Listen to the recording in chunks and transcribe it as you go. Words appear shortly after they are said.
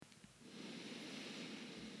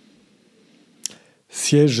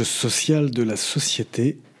Siège social de la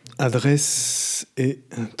société, adresse et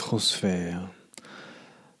transfert.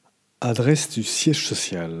 Adresse du siège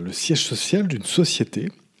social. Le siège social d'une société.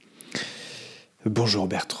 Bonjour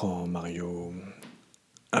Bertrand, Mario,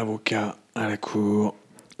 avocat à la cour.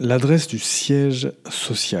 L'adresse du siège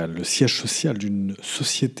social. Le siège social d'une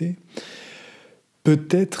société peut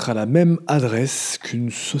être à la même adresse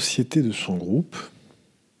qu'une société de son groupe.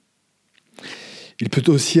 Il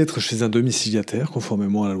peut aussi être chez un domiciliataire,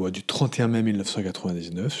 conformément à la loi du 31 mai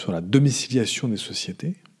 1999 sur la domiciliation des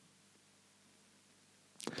sociétés.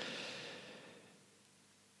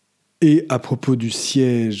 Et à propos du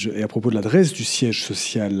siège et à propos de l'adresse du siège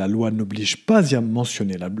social, la loi n'oblige pas à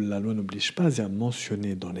mentionner,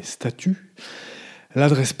 dans les statuts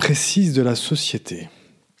l'adresse précise de la société.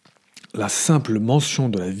 La simple mention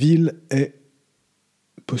de la ville est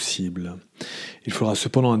possible. Il faudra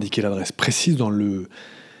cependant indiquer l'adresse précise lors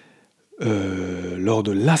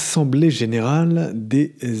de l'Assemblée générale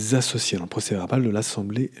des associés, dans le procès-verbal de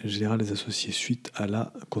l'Assemblée générale des associés, suite à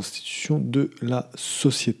la constitution de la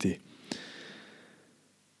société.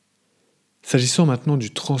 S'agissant maintenant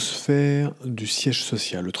du transfert du siège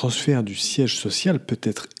social. Le transfert du siège social peut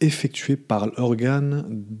être effectué par l'organe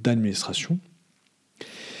d'administration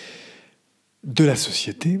de la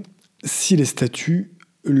société si les statuts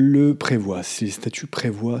le prévoient, si les statuts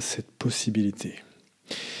prévoient cette possibilité.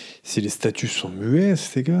 Si les statuts sont muets à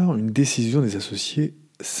cet égard, une décision des associés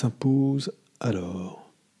s'impose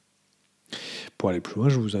alors. Pour aller plus loin,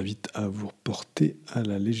 je vous invite à vous reporter à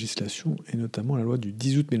la législation et notamment à la loi du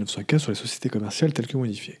 10 août 1915 sur les sociétés commerciales telles que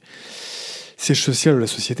modifiées. Siège social de la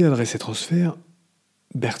société, adresse et transfert.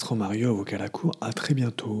 Bertrand Mario, avocat à la cour. À très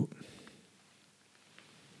bientôt.